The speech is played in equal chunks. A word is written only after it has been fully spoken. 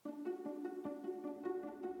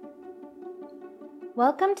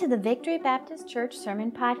Welcome to the Victory Baptist Church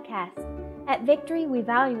Sermon Podcast. At Victory, we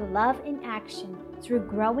value love in action through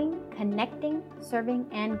growing, connecting, serving,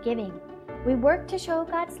 and giving. We work to show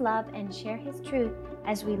God's love and share His truth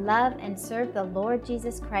as we love and serve the Lord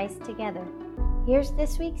Jesus Christ together. Here's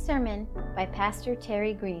this week's sermon by Pastor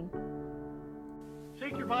Terry Green.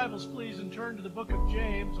 Take your Bibles, please, and turn to the book of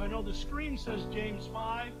James. I know the screen says James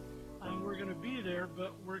 5, and we're going to be there,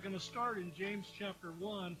 but we're going to start in James chapter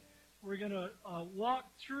 1. We're going to walk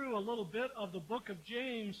through a little bit of the book of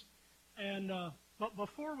James, but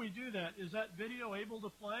before we do that, is that video able to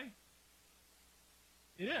play?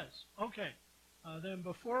 It is. Okay. Then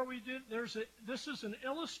before we do, this is an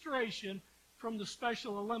illustration from the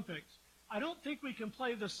Special Olympics. I don't think we can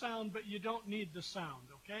play the sound, but you don't need the sound,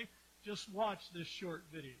 okay? Just watch this short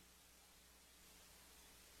video.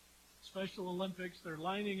 Special Olympics, they're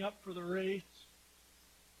lining up for the race.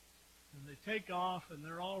 And they take off, and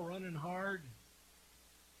they're all running hard.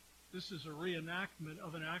 This is a reenactment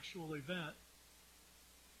of an actual event.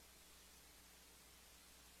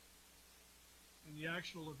 In the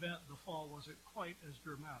actual event, the fall wasn't quite as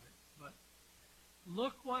dramatic. But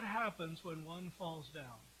look what happens when one falls down.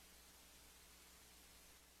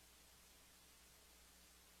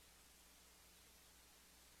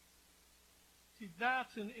 See,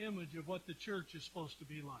 that's an image of what the church is supposed to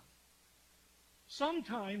be like.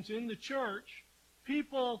 Sometimes in the church,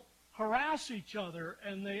 people harass each other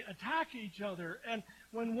and they attack each other. And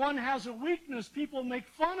when one has a weakness, people make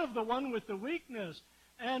fun of the one with the weakness.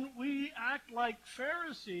 And we act like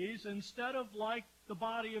Pharisees instead of like the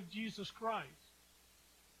body of Jesus Christ.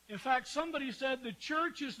 In fact, somebody said the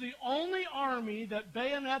church is the only army that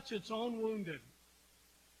bayonets its own wounded.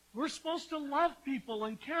 We're supposed to love people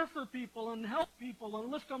and care for people and help people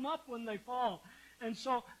and lift them up when they fall. And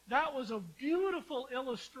so that was a beautiful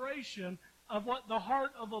illustration of what the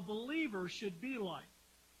heart of a believer should be like.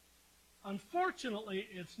 Unfortunately,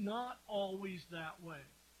 it's not always that way.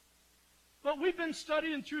 But we've been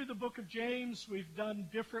studying through the book of James. We've done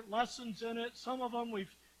different lessons in it. Some of them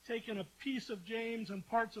we've taken a piece of James and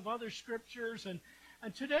parts of other scriptures. And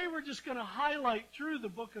today we're just going to highlight through the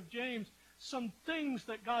book of James some things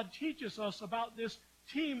that God teaches us about this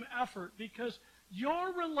team effort, because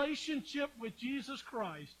your relationship with Jesus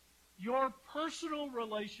Christ, your personal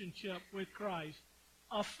relationship with Christ,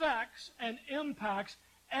 affects and impacts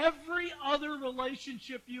every other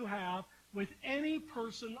relationship you have with any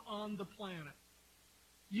person on the planet.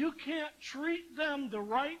 You can't treat them the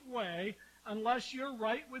right way unless you're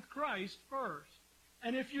right with Christ first.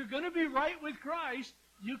 And if you're going to be right with Christ,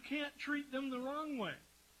 you can't treat them the wrong way,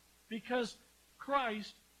 because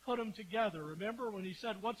Christ put them together. Remember when he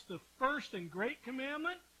said, what's the first and great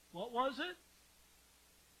commandment? What was it?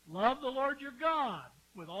 Love the Lord your God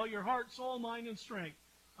with all your heart, soul, mind, and strength.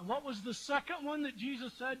 And what was the second one that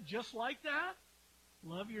Jesus said just like that?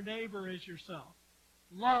 Love your neighbor as yourself.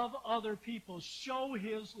 Love other people. Show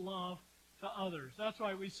his love to others. That's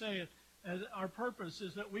why we say it as our purpose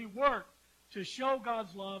is that we work to show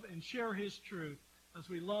God's love and share his truth as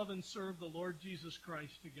we love and serve the Lord Jesus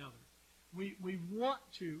Christ together. We want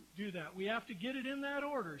to do that. We have to get it in that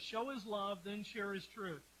order. Show his love, then share his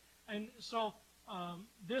truth. And so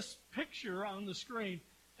this picture on the screen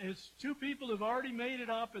is two people who've already made it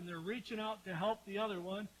up, and they're reaching out to help the other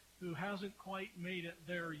one who hasn't quite made it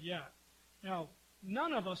there yet. Now,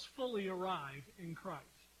 none of us fully arrive in Christ.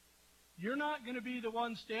 You're not going to be the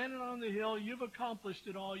one standing on the hill. You've accomplished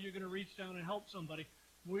it all. You're going to reach down and help somebody.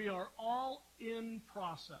 We are all in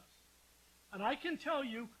process. And I can tell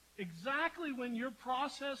you, exactly when your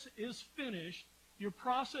process is finished, your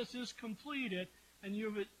process is completed, and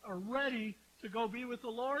you are ready to go be with the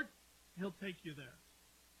Lord, he'll take you there.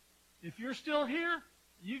 If you're still here,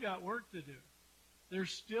 you got work to do.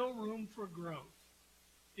 There's still room for growth.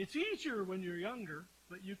 It's easier when you're younger,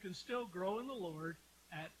 but you can still grow in the Lord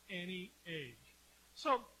at any age.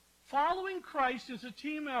 So, following Christ is a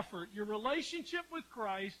team effort. Your relationship with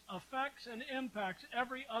Christ affects and impacts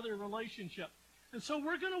every other relationship. And so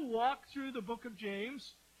we're going to walk through the book of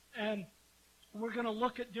James, and we're going to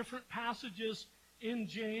look at different passages in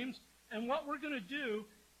James. And what we're going to do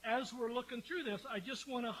as we're looking through this, I just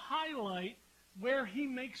want to highlight where he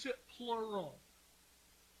makes it plural.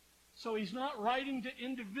 So he's not writing to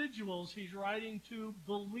individuals, he's writing to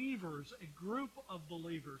believers, a group of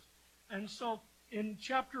believers. And so in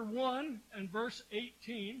chapter 1 and verse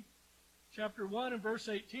 18,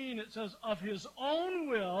 it says, of his own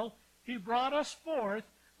will he brought us forth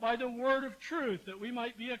by the word of truth, that we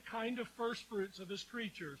might be a kind of firstfruits of his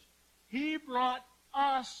creatures. He brought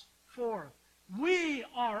us forth. We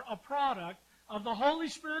are a product of the Holy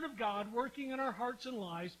Spirit of God working in our hearts and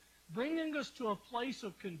lives, bringing us to a place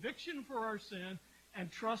of conviction for our sin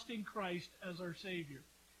and trusting Christ as our Savior.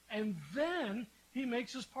 And then he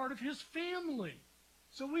makes us part of his family.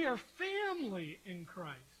 So we are family in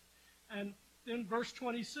Christ. And then verse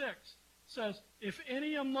 26 says, if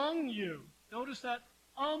any among you, notice that,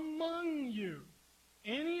 among you,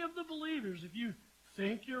 any of the believers, if you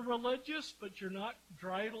think you're religious, but you're not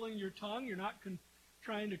bridling your tongue, you're not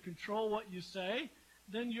trying to control what you say,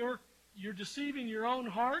 then you're deceiving your own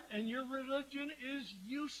heart, and your religion is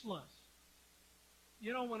useless.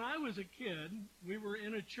 You know, when I was a kid, we were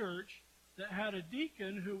in a church that had a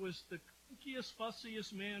deacon who was the crankiest,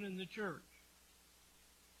 fussiest man in the church.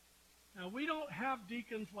 Now, we don't have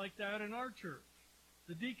deacons like that in our church.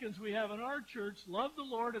 The deacons we have in our church love the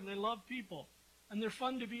Lord and they love people, and they're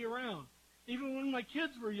fun to be around. Even when my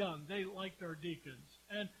kids were young, they liked our deacons.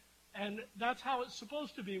 And that's how it's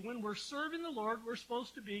supposed to be. When we're serving the Lord, we're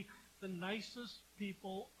supposed to be the nicest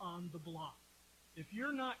people on the block. If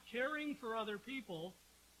you're not caring for other people,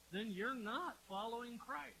 then you're not following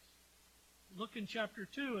Christ. Look in chapter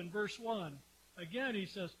 2 and verse 1. Again, he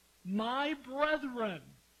says, my brethren.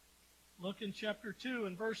 Look in chapter 2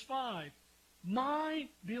 and verse 5. My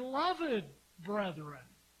beloved brethren.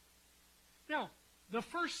 Now, the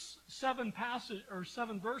first 7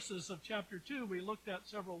 verses of chapter 2 we looked at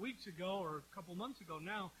several weeks ago, or a couple months ago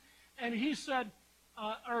now, and he said,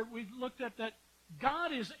 we looked at that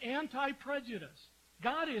God is anti-prejudice.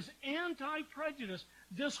 God is anti-prejudice.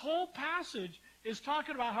 This whole passage is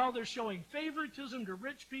talking about how they're showing favoritism to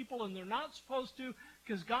rich people, and they're not supposed to,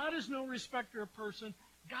 because God is no respecter of person.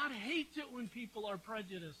 God hates it when people are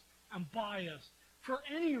prejudiced and biased for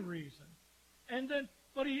any reason. And then,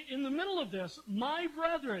 but in the middle of this, my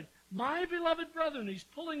brethren, my beloved brethren, he's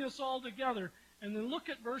pulling us all together. And then look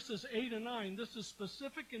at verses 8 and 9. This is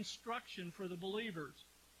specific instruction for the believers.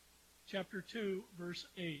 Chapter 2, verse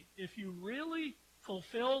 8. If you really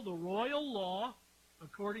fulfill the royal law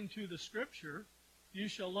according to the Scripture, you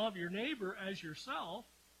shall love your neighbor as yourself,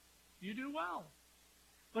 you do well.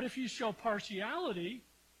 But if you show partiality,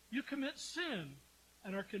 you commit sin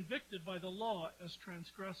and are convicted by the law as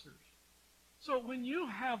transgressors. So when you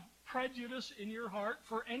have prejudice in your heart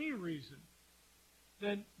for any reason,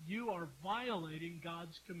 then you are violating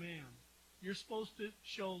God's command. You're supposed to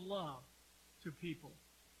show love to people.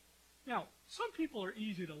 Now, some people are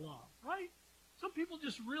easy to love, right? Some people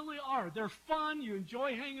just really are. They're fun. You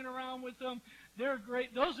enjoy hanging around with them. They're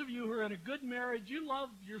great. Those of you who are in a good marriage, you love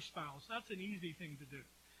your spouse. That's an easy thing to do.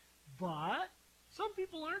 But some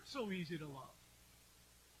people aren't so easy to love.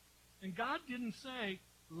 And God didn't say,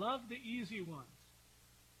 love the easy ones.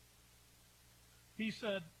 He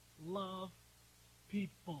said, love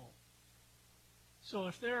people. So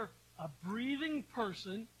if they're a breathing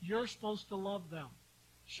person, you're supposed to love them.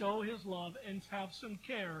 Show his love and have some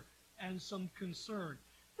care and some concern.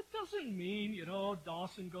 It doesn't mean,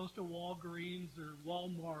 Dawson goes to Walgreens or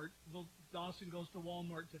Walmart. Dawson goes to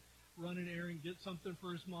Walmart to run an errand, get something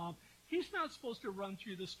for his mom. He's not supposed to run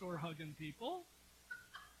through the store hugging people.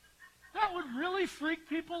 That would really freak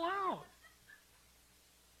people out.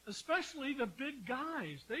 Especially the big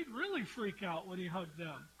guys. They'd really freak out when he hugged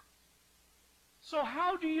them. So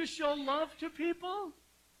how do you show love to people?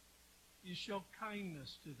 You show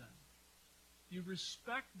kindness to them. You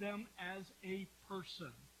respect them as a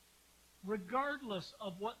person. Regardless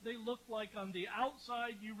of what they look like on the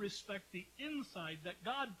outside, you respect the inside that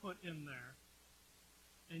God put in there.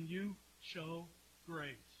 And you show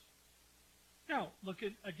grace. Now, look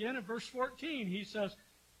again at verse 14. He says,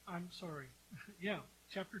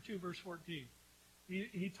 chapter 2, verse 14.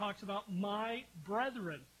 He talks about my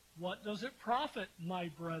brethren. What does it profit, my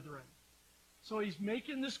brethren? So he's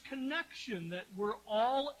making this connection that we're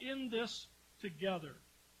all in this together.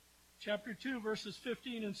 Chapter 2, verses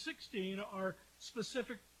 15 and 16 are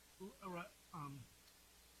specific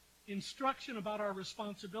instruction about our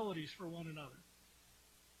responsibilities for one another.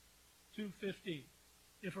 2:15.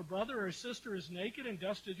 If a brother or sister is naked and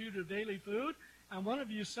destitute of daily food, and one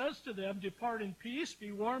of you says to them, depart in peace,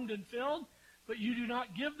 be warmed and filled, but you do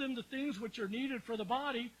not give them the things which are needed for the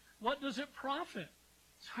body, what does it profit?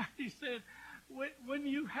 So he said, when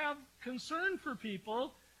you have concern for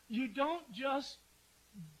people, you don't just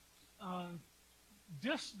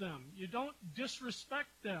diss them. You don't disrespect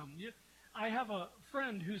them. I have a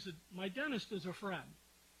friend my dentist is a friend.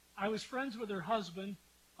 I was friends with her husband,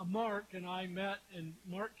 Mark, and I met, and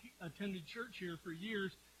Mark attended church here for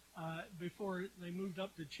years before they moved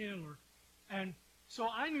up to Chandler. And so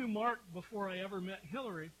I knew Mark before I ever met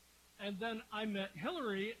Hillary. And then I met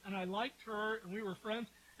Hillary, and I liked her, and we were friends.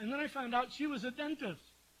 And then I found out she was a dentist.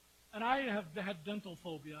 And I have had dental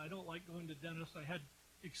phobia. I don't like going to dentists. I had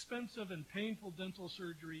expensive and painful dental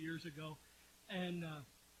surgery years ago. And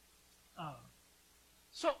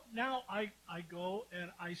so now I go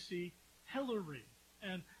and I see Hillary.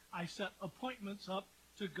 And I set appointments up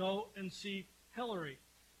to go and see Hillary.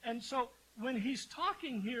 And so when he's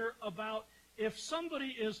talking here about if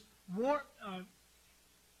somebody is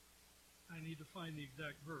I need to find the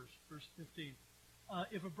exact verse 15.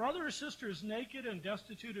 If a brother or sister is naked and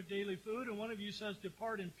destitute of daily food, and one of you says,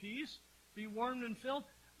 "Depart in peace, be warmed and filled,"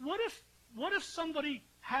 what if somebody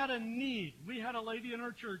had a need? We had a lady in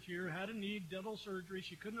our church here who had a need, dental surgery.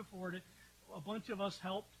 She couldn't afford it. A bunch of us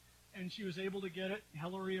helped, and she was able to get it.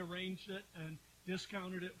 Hillary arranged it and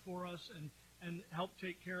discounted it for us and helped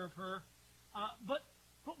take care of her. But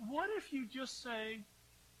what if you just say,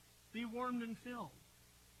 "Be warmed and filled"?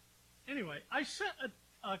 Anyway, I sent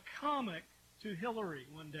a comic to Hillary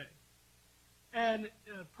one day, and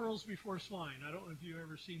Pearls Before Swine. I don't know if you've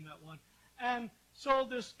ever seen that one. And so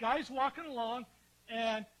this guy's walking along,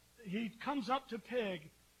 and he comes up to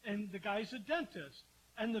Pig, and the guy's a dentist.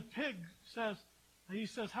 And the pig says,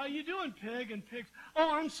 "How you doing, Pig?" And Pig's,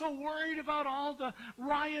 "Oh, I'm so worried about all the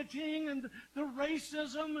rioting and the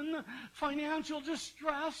racism and the financial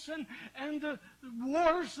distress and the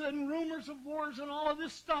wars and rumors of wars and all of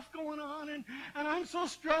this stuff going on. And I'm so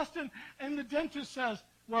stressed." And the dentist says,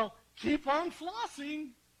 "Well, keep on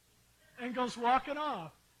flossing," and goes walking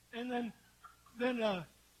off. And then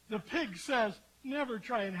the pig says, "Never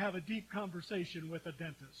try and have a deep conversation with a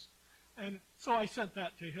dentist." And so I sent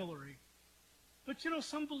that to Hillary. But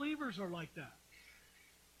some believers are like that.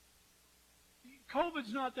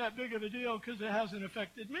 COVID's not that big of a deal because it hasn't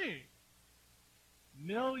affected me.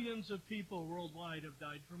 Millions of people worldwide have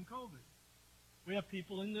died from COVID. We have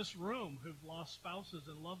people in this room who've lost spouses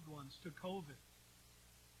and loved ones to COVID.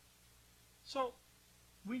 So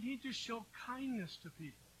we need to show kindness to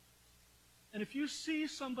people. And if you see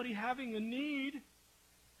somebody having a need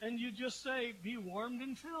and you just say, "Be warmed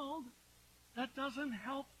and filled," that doesn't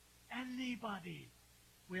help anybody.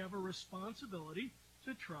 We have a responsibility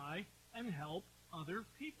to try and help other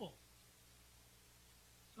people.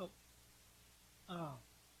 So,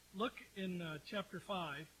 look in chapter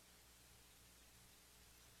 5.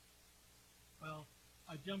 Well,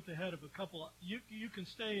 I jumped ahead of a couple. You can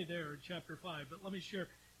stay there in chapter 5, but let me share.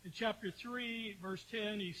 In chapter 3, verse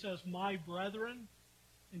 10, he says, "My brethren."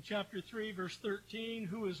 In chapter 3, verse 13,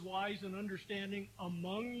 "Who is wise and understanding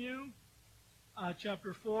among you?"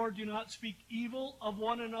 Chapter 4, "Do not speak evil of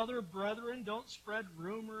one another, brethren." Don't spread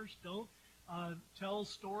rumors. Don't tell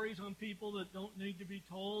stories on people that don't need to be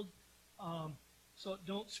told. So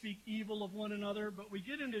don't speak evil of one another. But we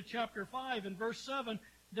get into chapter 5 and verse 7,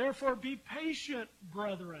 "Therefore be patient,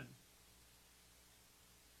 brethren,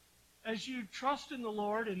 as you trust in the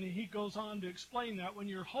Lord." And he goes on to explain that when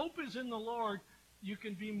your hope is in the Lord, you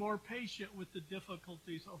can be more patient with the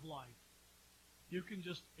difficulties of life. You can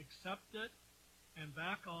just accept it and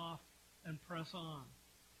back off and press on.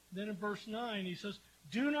 Then in verse 9, he says,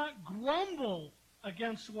 "Do not grumble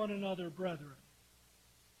against one another, brethren."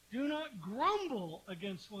 Do not grumble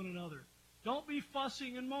against one another. Don't be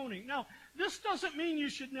fussing and moaning. Now, this doesn't mean you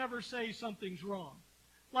should never say something's wrong.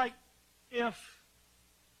 Like, if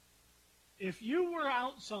you were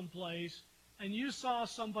out someplace and you saw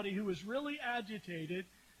somebody who was really agitated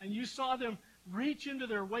and you saw them reach into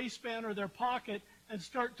their waistband or their pocket and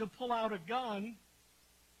start to pull out a gun,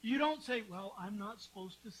 you don't say, "Well, I'm not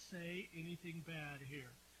supposed to say anything bad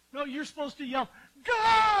here." No, you're supposed to yell,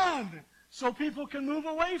 "Gun!" so people can move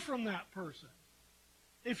away from that person.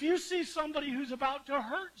 If you see somebody who's about to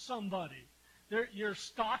hurt somebody, you're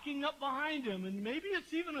stalking up behind him, and maybe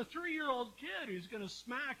it's even a 3-year-old kid who's going to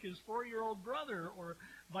smack his 4-year-old brother or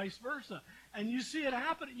vice versa, and you see it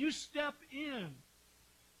happen, you step in.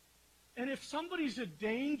 And if somebody's a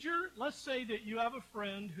danger, let's say that you have a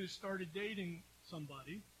friend who started dating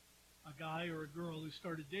somebody, a guy or a girl who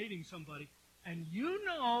started dating somebody, and you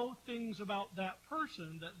know things about that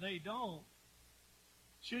person that they don't.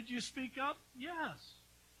 Should you speak up? Yes,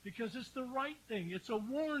 because it's the right thing. It's a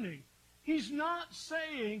warning. He's not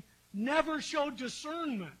saying never show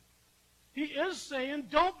discernment. He is saying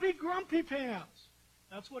don't be grumpy pants.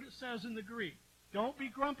 That's what it says in the Greek. Don't be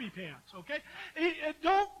grumpy pants, okay?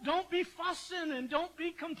 Don't be fussing and don't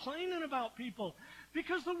be complaining about people,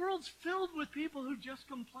 because the world's filled with people who just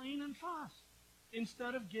complain and fuss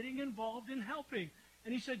instead of getting involved in helping.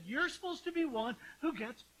 And he said, you're supposed to be one who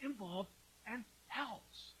gets involved and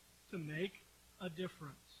helps to make a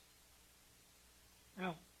difference.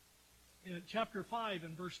 Now, in chapter 5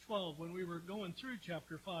 and verse 12, when we were going through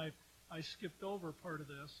chapter 5, I skipped over part of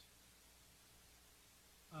this.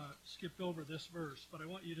 Skipped over this verse, but I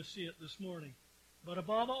want you to see it this morning. But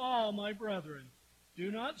above all, my brethren,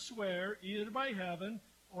 do not swear either by heaven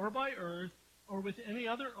or by earth or with any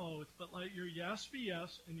other oath, but let your yes be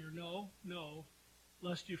yes and your no, no,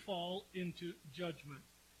 lest you fall into judgment.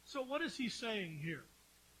 So what is he saying here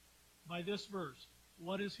by this verse?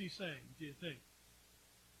 What is he saying, do you think?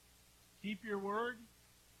 Keep your word?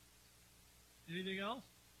 Anything else?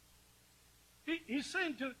 He's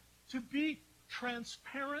saying to be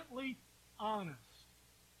transparently honest.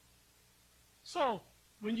 So,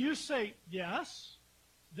 when you say yes,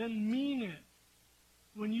 then mean it.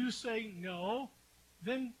 When you say no,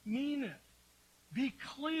 then mean it. Be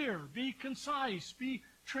clear, be concise, be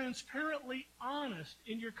transparently honest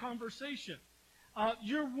in your conversation.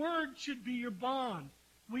 Your word should be your bond.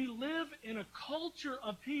 We live in a culture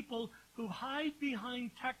of people who hide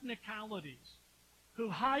behind technicalities, who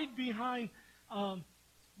hide behind,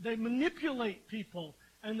 they manipulate people,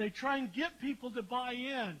 and they try and get people to buy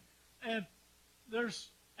in. And there's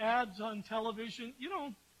ads on television. You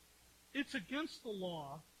know, it's against the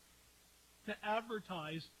law to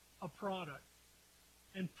advertise a product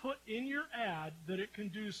and put in your ad that it can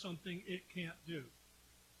do something it can't do.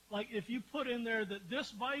 Like if you put in there that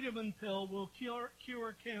this vitamin pill will cure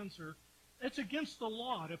cancer, it's against the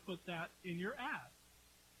law to put that in your ad.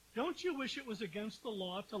 Don't you wish it was against the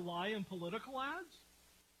law to lie in political ads?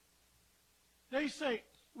 They say,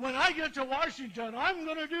 when I get to Washington, I'm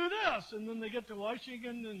going to do this. And then they get to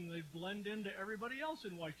Washington and they blend into everybody else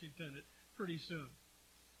in Washington pretty soon.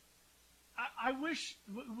 I wish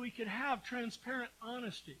we could have transparent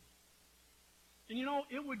honesty. And you know,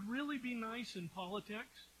 it would really be nice in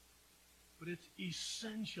politics, but it's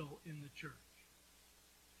essential in the church.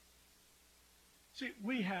 See,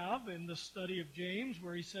 we have in the study of James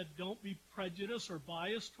where he said, don't be prejudiced or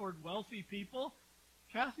biased toward wealthy people.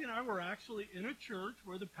 Kathy and I were actually in a church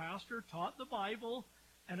where the pastor taught the Bible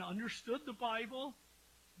and understood the Bible,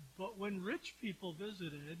 but when rich people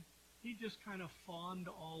visited, he just kind of fawned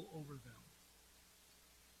all over them.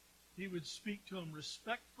 He would speak to them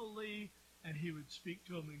respectfully, and he would speak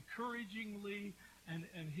to them encouragingly,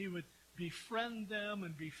 and he would befriend them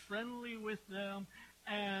and be friendly with them,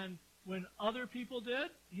 and when other people did,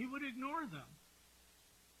 he would ignore them.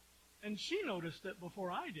 And she noticed it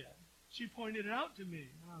before I did. She pointed it out to me.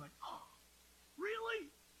 And I'm like, oh, really?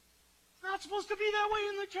 It's not supposed to be that way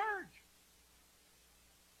in the church.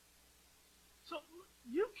 So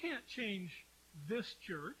you can't change this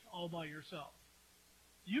church all by yourself.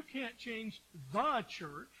 You can't change the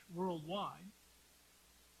church worldwide.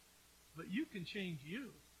 But you can change you.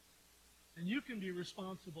 And you can be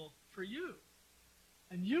responsible for you.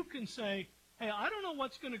 And you can say, hey, I don't know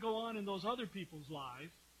what's going to go on in those other people's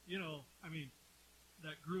lives. You know, I mean,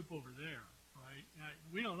 that group over there, right?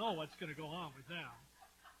 We don't know what's going to go on with them.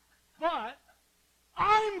 But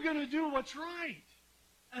I'm going to do what's right.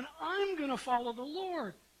 And I'm going to follow the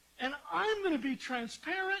Lord. And I'm going to be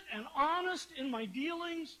transparent and honest in my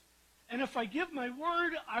dealings. And if I give my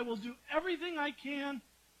word, I will do everything I can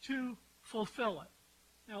to fulfill it.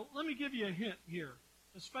 Now, let me give you a hint here,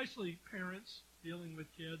 especially parents dealing with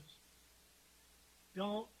kids.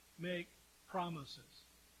 Don't make promises.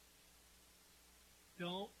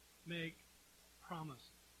 Don't make promises.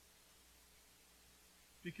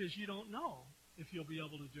 Because you don't know if you'll be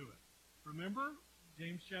able to do it. Remember,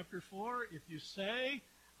 James chapter 4, if you say,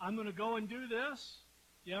 I'm going to go and do this,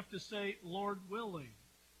 you have to say, Lord willing.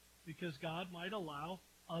 Because God might allow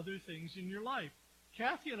other things in your life.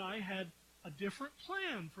 Kathy and I had a different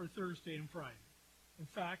plan for Thursday and Friday. In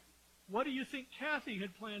fact, what do you think Kathy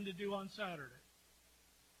had planned to do on Saturday?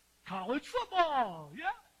 College football, yeah.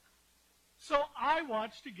 So I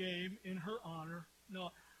watched a game in her honor. No,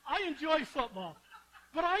 I enjoy football,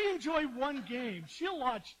 but I enjoy one game. She'll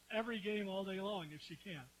watch every game all day long if she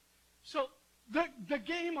can. So the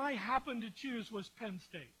game I happened to choose was Penn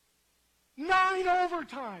State. 9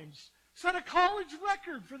 overtimes. Set a college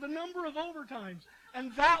record for the number of overtimes.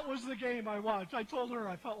 And that was the game I watched. I told her,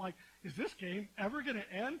 I felt like, is this game ever going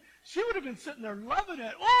to end? She would have been sitting there loving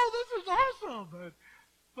it. Oh, this is awesome.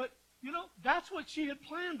 But, you know, that's what she had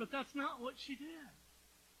planned, but that's not what she did.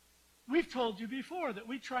 We've told you before that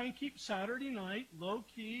we try and keep Saturday night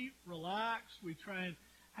low-key, relaxed. We try and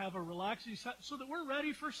have a relaxing so that we're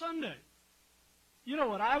ready for Sunday. You know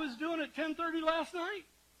what I was doing at 10:30 last night?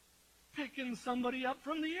 Picking somebody up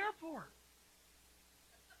from the airport.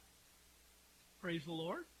 Praise the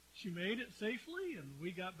Lord. She made it safely, and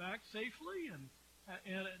we got back safely and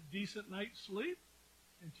had a decent night's sleep.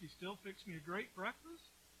 And she still fixed me a great breakfast.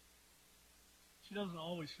 She doesn't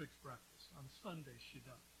always fix breakfast. On Sundays she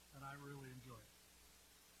does, and I really enjoy it.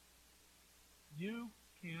 You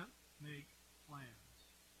can't make plans.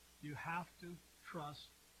 You have to trust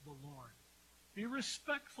the Lord. Be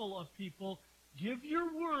respectful of people. Give your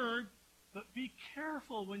word, but be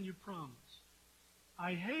careful when you promise.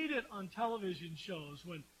 I hate it on television shows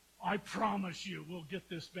when I promise you we'll get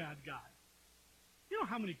this bad guy. You know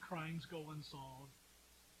how many crimes go unsolved?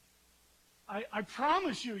 I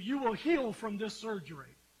promise you, you will heal from this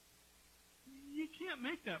surgery. You can't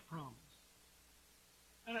make that promise.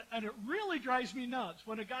 And it really drives me nuts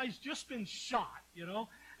when a guy's just been shot,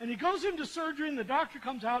 and he goes into surgery and the doctor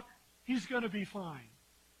comes out, he's going to be fine.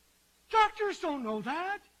 Doctors don't know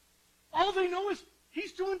that. All they know is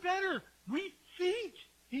he's doing better. We think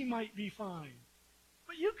he might be fine.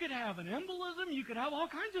 But you could have an embolism, you could have all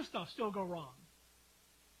kinds of stuff still go wrong.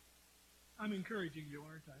 I'm encouraging you,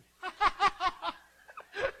 aren't I?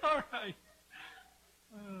 All right.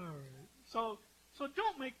 So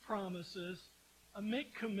don't make promises.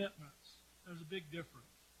 Make commitments. There's a big difference.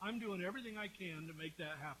 I'm doing everything I can to make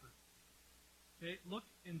that happen. Okay, look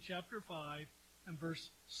in chapter 5 and verse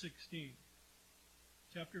 16.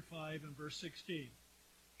 Chapter 5 and verse 16.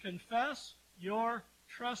 Confess your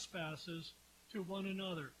trespasses to one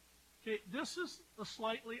another. Okay, this is a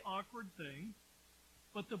slightly awkward thing,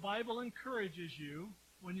 but the Bible encourages you,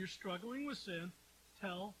 when you're struggling with sin,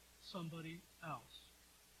 tell somebody else.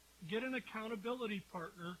 Get an accountability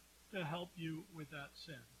partner to help you with that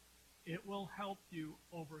sin. It will help you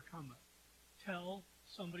overcome it. Tell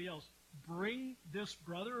somebody else. Bring this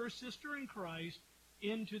brother or sister in Christ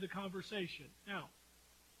into the conversation. Now,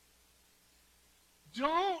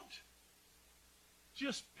 don't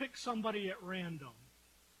just pick somebody at random.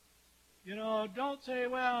 Don't say,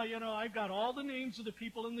 well, I've got all the names of the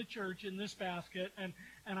people in the church in this basket, and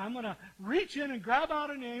I'm going to reach in and grab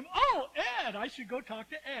out a name. Oh, Ed, I should go talk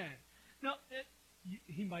to Ed. Now,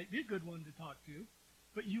 he might be a good one to talk to,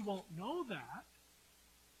 but you won't know that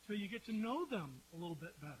till you get to know them a little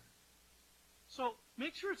bit better. So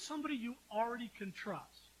make sure it's somebody you already can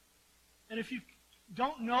trust. And if you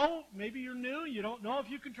don't know, maybe you're new, you don't know if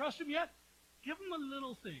you can trust them yet, give them a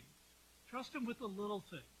little thing. Trust them with a little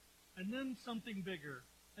thing. And then something bigger.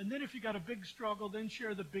 And then if you got a big struggle, then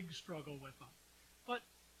share the big struggle with them. But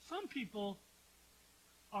some people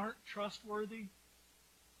aren't trustworthy,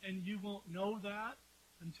 and you won't know that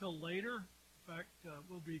until later. In fact,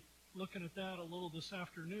 we'll be looking at that a little this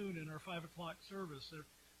afternoon in our 5 o'clock service.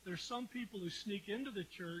 There's some people who sneak into the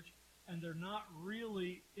church, and they're not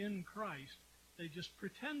really in Christ. They just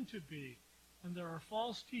pretend to be. And there are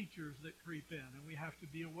false teachers that creep in, and we have to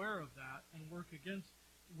be aware of that and work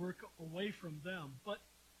away from them. But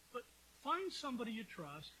find somebody you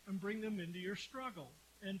trust and bring them into your struggle.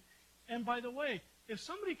 And by the way, if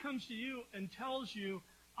somebody comes to you and tells you,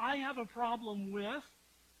 I have a problem with,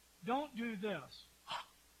 don't do this.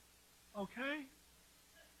 Okay?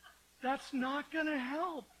 That's not going to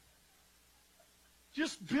help.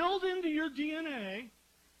 Just build into your DNA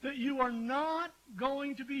that you are not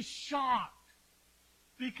going to be shocked,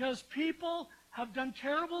 because people have done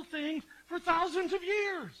terrible things for thousands of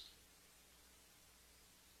years.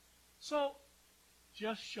 So,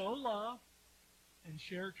 just show love and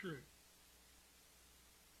share truth.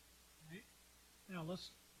 Right? Now, let's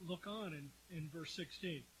look on in verse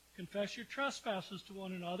 16. Confess your trespasses to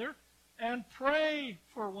one another and pray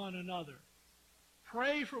for one another.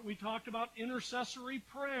 We talked about intercessory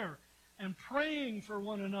prayer and praying for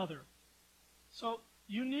one another. So,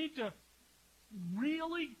 you need to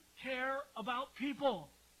really care about people.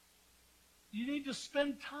 You need to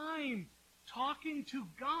spend time talking to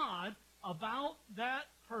God about that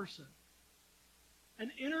person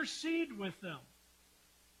and intercede with them.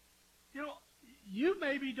 You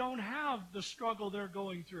maybe don't have the struggle they're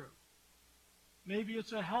going through. Maybe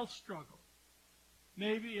it's a health struggle.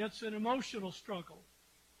 Maybe it's an emotional struggle.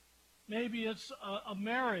 Maybe it's a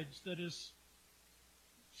marriage that is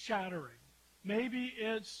shattering. Maybe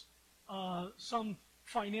it's some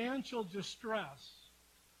financial distress.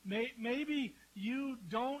 Maybe you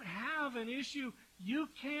don't have an issue. You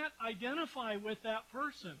can't identify with that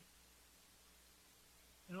person.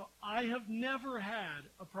 I have never had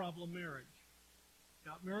a problem marriage.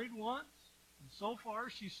 Got married once, and so far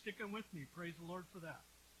she's sticking with me. Praise the Lord for that.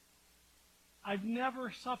 I've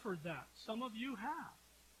never suffered that. Some of you have.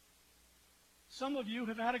 Some of you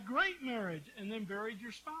have had a great marriage and then buried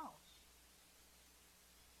your spouse.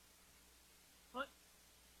 But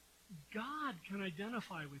God can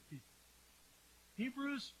identify with people.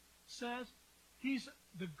 Hebrews says he's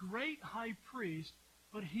the great high priest,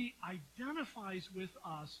 but he identifies with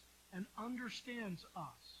us and understands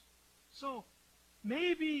us. So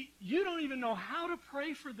maybe you don't even know how to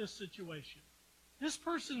pray for this situation. This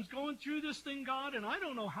person's going through this thing, God, and I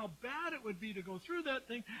don't know how bad it would be to go through that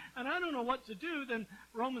thing, and I don't know what to do. Then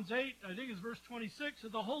Romans 8, I think it's verse 26,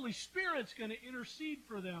 that the Holy Spirit's going to intercede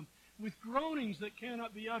for them with groanings that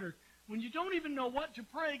cannot be uttered. When you don't even know what to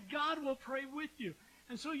pray, God will pray with you.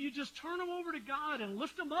 And so you just turn them over to God and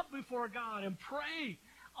lift them up before God and pray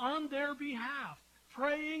on their behalf,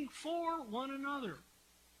 praying for one another.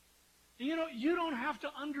 You know, you don't have to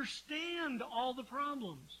understand all the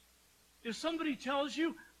problems. If somebody tells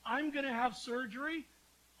you, I'm going to have surgery,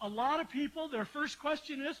 a lot of people, their first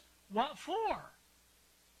question is, what for?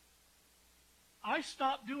 I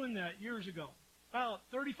stopped doing that years ago. About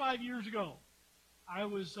 35 years ago, I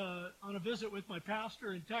was on a visit with my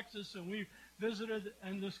pastor in Texas, and we visited,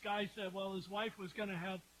 and this guy said, well, his wife was going to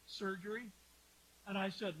have surgery. And I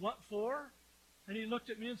said, what for? And he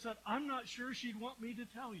looked at me and said, I'm not sure she'd want me to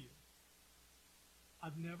tell you.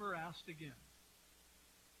 I've never asked again.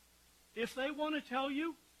 If they want to tell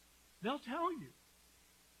you, they'll tell you.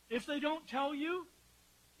 If they don't tell you,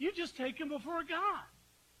 you just take him before God.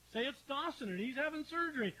 Say it's Dawson and he's having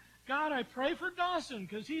surgery. God, I pray for Dawson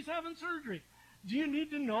because he's having surgery. Do you need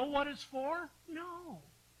to know what it's for? No.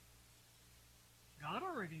 God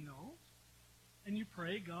already knows. And you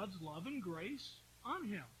pray God's love and grace on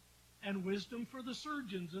him. And wisdom for the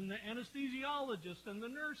surgeons and the anesthesiologists and the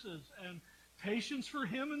nurses. And patience for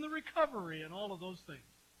him in the recovery and all of those things.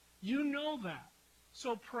 You know that.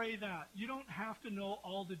 So pray that. You don't have to know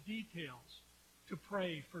all the details to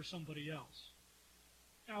pray for somebody else.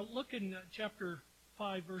 Now look in chapter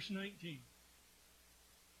 5, verse 19.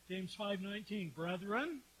 James 5:19.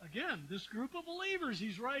 Brethren, again, this group of believers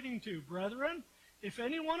he's writing to. Brethren, if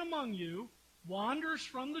anyone among you wanders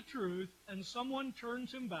from the truth and someone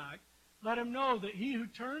turns him back, let him know that he who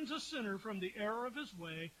turns a sinner from the error of his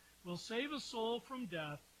way will save a soul from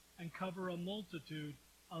death and cover a multitude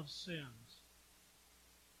of sins.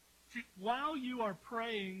 See, while you are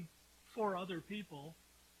praying for other people,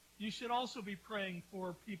 you should also be praying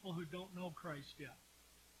for people who don't know Christ yet.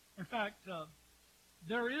 In fact,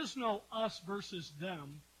 there is no us versus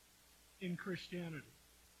them in Christianity.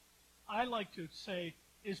 I like to say,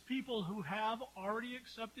 is people who have already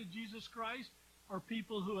accepted Jesus Christ or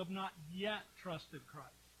people who have not yet trusted Christ?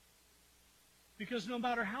 Because no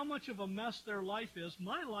matter how much of a mess their life is,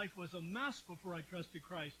 my life was a mess before I trusted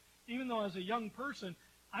Christ. Even though as a young person,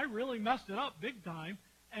 I really messed it up big time,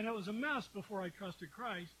 and it was a mess before I trusted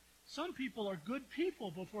Christ. Some people are good people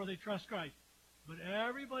before they trust Christ, but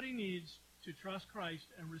everybody needs to trust Christ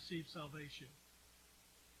and receive salvation.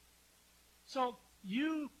 So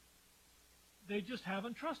they just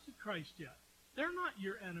haven't trusted Christ yet. They're not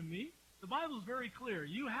your enemy. The Bible is very clear.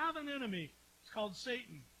 You have an enemy. It's called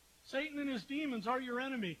Satan. Satan and his demons are your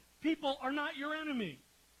enemy. People are not your enemy.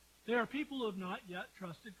 They are people who have not yet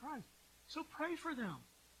trusted Christ. So pray for them.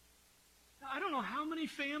 Now, I don't know how many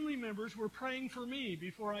family members were praying for me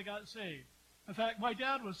before I got saved. In fact, my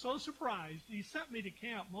dad was so surprised. He sent me to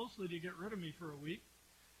camp mostly to get rid of me for a week.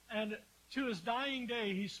 And to his dying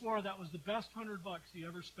day, he swore that was the best $100 he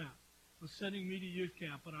ever spent, was sending me to youth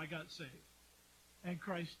camp when I got saved. And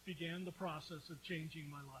Christ began the process of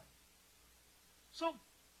changing my life.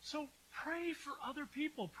 So pray for other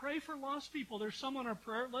people. Pray for lost people. There's some on our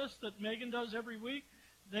prayer list that Megan does every week.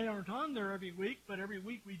 They aren't on there every week, but every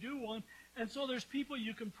week we do one. And so there's people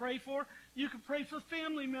you can pray for. You can pray for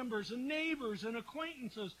family members and neighbors and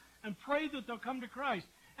acquaintances and pray that they'll come to Christ.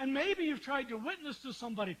 And maybe you've tried to witness to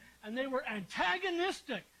somebody and they were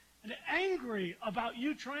antagonistic and angry about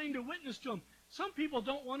you trying to witness to them. Some people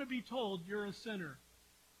don't want to be told you're a sinner.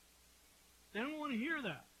 They don't want to hear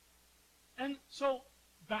that. And so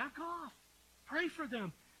back off. Pray for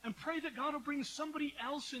them. And pray that God will bring somebody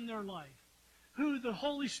else in their life who the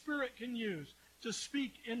Holy Spirit can use to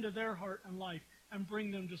speak into their heart and life and bring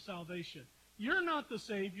them to salvation. You're not the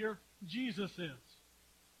Savior. Jesus is.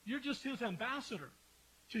 You're just his ambassador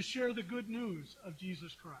to share the good news of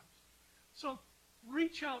Jesus Christ. So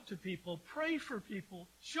reach out to people. Pray for people.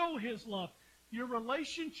 Show his love. Your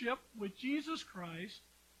relationship with Jesus Christ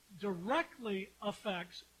directly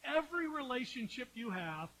affects every relationship you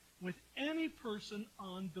have with any person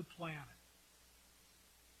on the planet.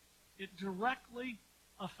 It directly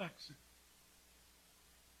affects it.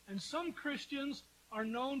 And some Christians are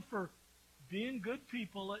known for being good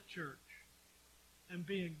people at church and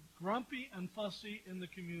being grumpy and fussy in the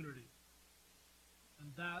community.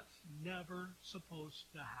 And that's never supposed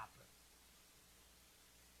to happen.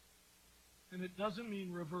 And it doesn't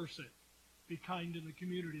mean reverse it. Be kind in the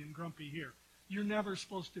community and grumpy here. You're never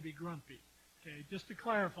supposed to be grumpy. Okay, just to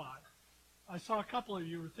clarify. I saw a couple of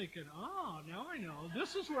you were thinking, oh, now I know.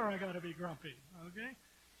 This is where I got to be grumpy. Okay?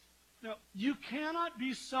 Now, you cannot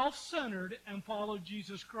be self-centered and follow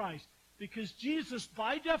Jesus Christ, because Jesus,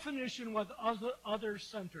 by definition, was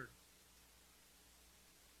other-centered.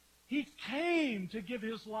 He came to give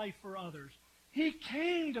his life for others. He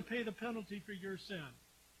came to pay the penalty for your sin.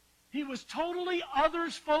 He was totally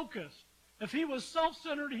others-focused. If he was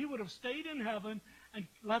self-centered, he would have stayed in heaven and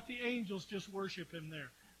let the angels just worship him there.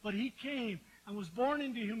 But he came and was born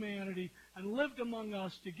into humanity and lived among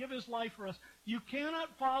us to give his life for us. You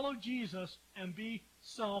cannot follow Jesus and be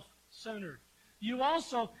self-centered. You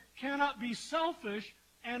also cannot be selfish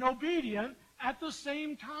and obedient at the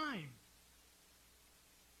same time.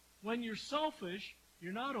 When you're selfish,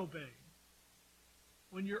 you're not obeying.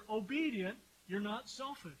 When you're obedient, you're not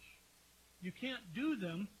selfish. You can't do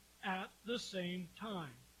them at the same time.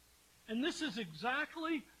 And this is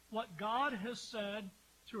exactly what God has said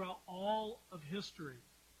throughout all of history.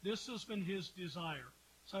 This has been his desire.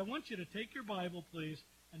 So I want you to take your Bible, please,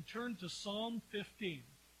 and turn to Psalm 15.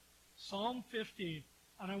 Psalm 15.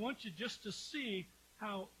 And I want you just to see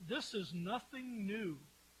how this is nothing new.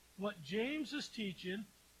 What James is teaching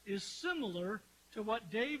is similar to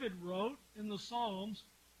what David wrote in the Psalms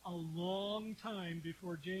a long time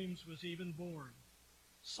before James was even born.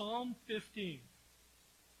 Psalm 15.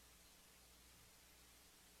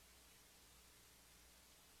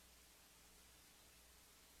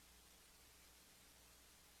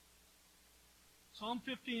 Psalm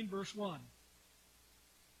 15, verse 1.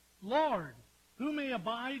 Lord, who may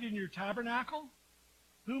abide in your tabernacle?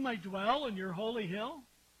 Who may dwell in your holy hill?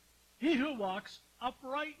 He who walks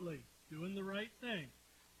uprightly, doing the right thing,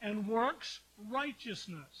 and works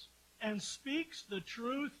righteousness, and speaks the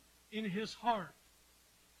truth in his heart.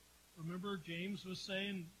 Remember, James was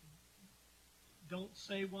saying, don't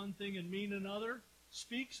say one thing and mean another.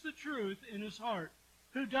 Speaks the truth in his heart.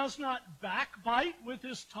 Who does not backbite with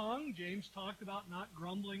his tongue. James talked about not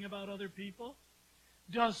grumbling about other people.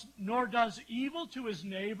 Nor does evil to his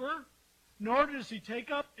neighbor, nor does he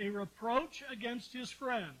take up a reproach against his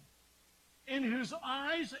friend. In whose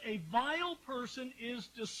eyes a vile person is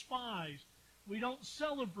despised. We don't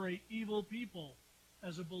celebrate evil people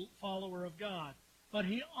as a follower of God, but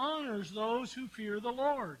he honors those who fear the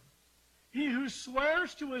Lord. He who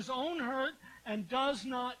swears to his own hurt and does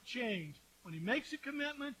not change. When he makes a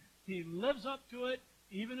commitment, he lives up to it,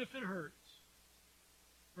 even if it hurts.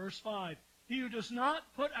 Verse 5, he who does not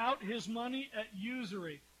put out his money at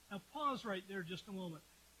usury. Now pause right there just a moment.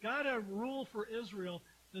 God had a rule for Israel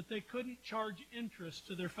that they couldn't charge interest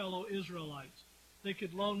to their fellow Israelites. They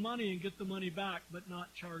could loan money and get the money back, but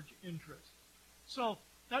not charge interest. So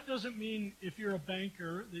that doesn't mean if you're a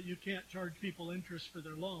banker that you can't charge people interest for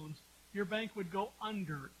their loans. Your bank would go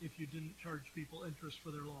under if you didn't charge people interest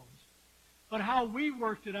for their loans. But how we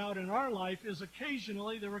worked it out in our life is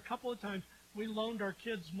occasionally, there were a couple of times, we loaned our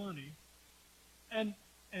kids money, and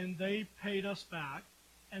they paid us back,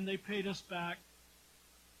 and they paid us back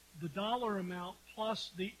the dollar amount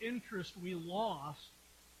plus the interest we lost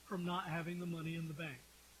from not having the money in the bank.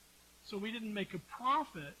 So we didn't make a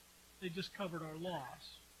profit, they just covered our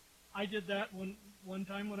loss. I did that one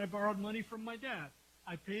time when I borrowed money from my dad.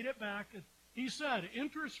 I paid it back. He said,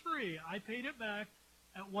 interest-free. I paid it back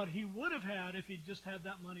at what he would have had if he'd just had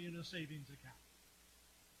that money in a savings account.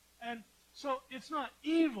 And so it's not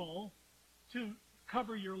evil to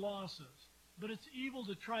cover your losses, but it's evil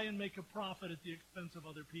to try and make a profit at the expense of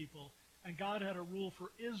other people. And God had a rule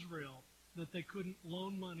for Israel that they couldn't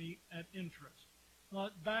loan money at interest. Well,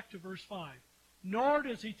 back to verse 5. Nor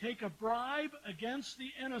does he take a bribe against the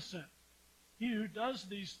innocent. He who does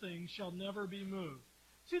these things shall never be moved.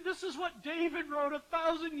 See, this is what David wrote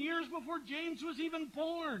 1,000 years before James was even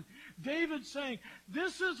born. David's saying,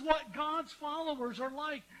 this is what God's followers are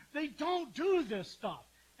like. They don't do this stuff.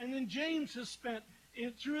 And then James has spent,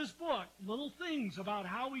 through his book, little things about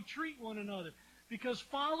how we treat one another. Because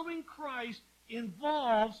following Christ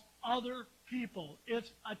involves other people.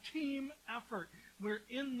 It's a team effort. We're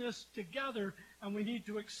in this together, and we need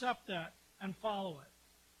to accept that and follow it.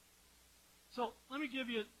 So let me give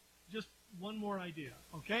you just one more idea,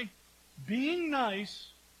 okay? Being nice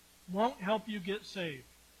won't help you get saved.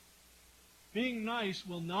 Being nice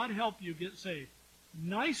will not help you get saved.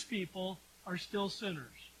 Nice people are still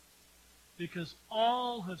sinners because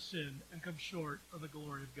all have sinned and come short of the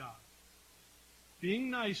glory of God. Being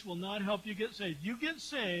nice will not help you get saved. You get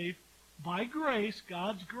saved by grace,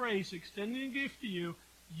 God's grace, extending a gift to you,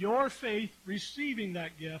 your faith receiving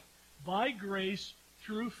that gift by grace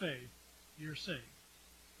through faith. You're saved.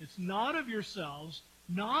 It's not of yourselves,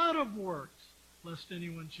 not of works, lest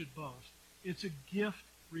anyone should boast. It's a gift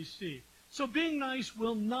received. So being nice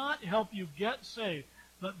will not help you get saved.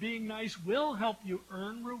 But being nice will help you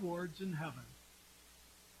earn rewards in heaven.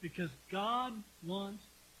 Because God wants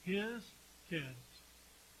his kids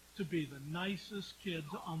to be the nicest kids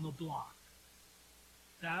on the block.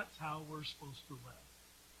 That's how we're supposed to live.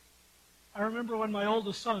 I remember when my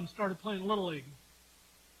oldest son started playing Little League.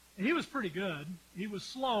 And he was pretty good. He was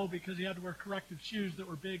slow because he had to wear corrective shoes that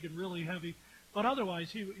were big and really heavy. But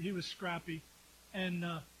otherwise, he was scrappy.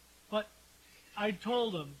 But I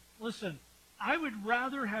told him, listen, I would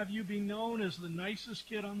rather have you be known as the nicest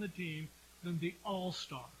kid on the team than the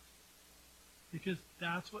all-star. Because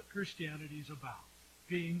that's what Christianity is about.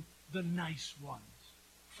 Being the nice ones.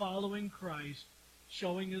 Following Christ.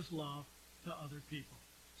 Showing his love to other people.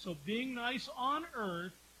 So being nice on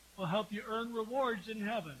earth will help you earn rewards in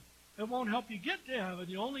heaven. It won't help you get to heaven.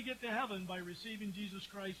 You only get to heaven by receiving Jesus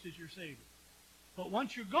Christ as your Savior. But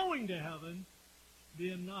once you're going to heaven,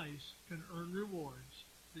 being nice can earn rewards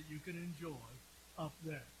that you can enjoy up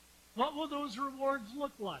there. What will those rewards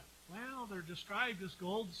look like? Well, they're described as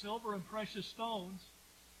gold, silver, and precious stones.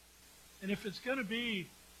 And if it's going to be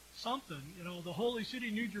something, the holy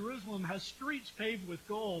city, New Jerusalem, has streets paved with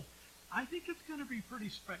gold. I think it's going to be pretty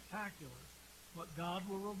spectacular. But God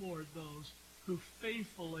will reward those who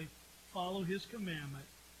faithfully follow his commandment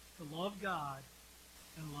to love God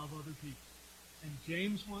and love other people. And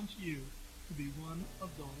James wants you to be one of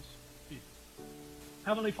those people.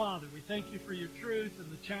 Heavenly Father, we thank you for your truth and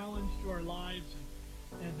the challenge to our lives.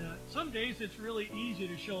 And some days it's really easy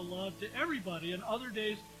to show love to everybody, and other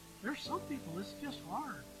days there's some people it's just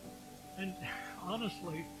hard. And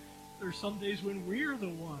honestly, there's some days when we're the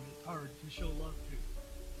one it's hard to show love to.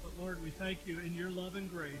 But Lord, we thank you in your love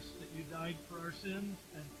and grace that you died for our sins,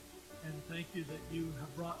 and thank you that you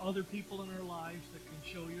have brought other people in our lives that can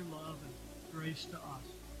show your love and grace to us.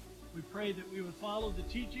 We pray that we would follow the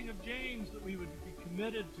teaching of James, that we would be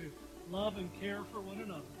committed to love and care for one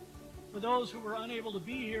another. For those who were unable to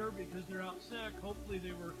be here because they're out sick, hopefully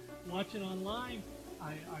they were watching online,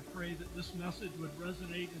 I pray that this message would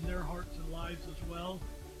resonate in their hearts and lives as well.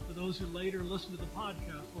 For those who later listen to the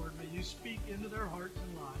podcast, Lord, may you speak into their hearts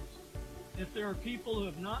and lives. If there are people who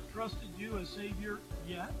have not trusted you as Savior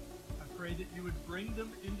yet, I pray that you would bring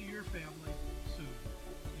them into your family soon.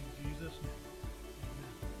 In Jesus' name,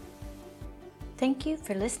 amen. Thank you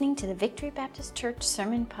for listening to the Victory Baptist Church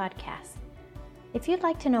Sermon Podcast. If you'd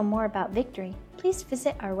like to know more about Victory, please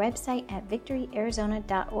visit our website at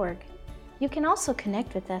victoryarizona.org. You can also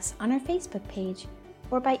connect with us on our Facebook page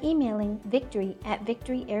or by emailing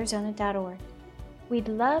victory@victoryarizona.org. We'd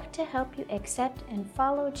love to help you accept and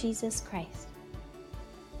follow Jesus Christ.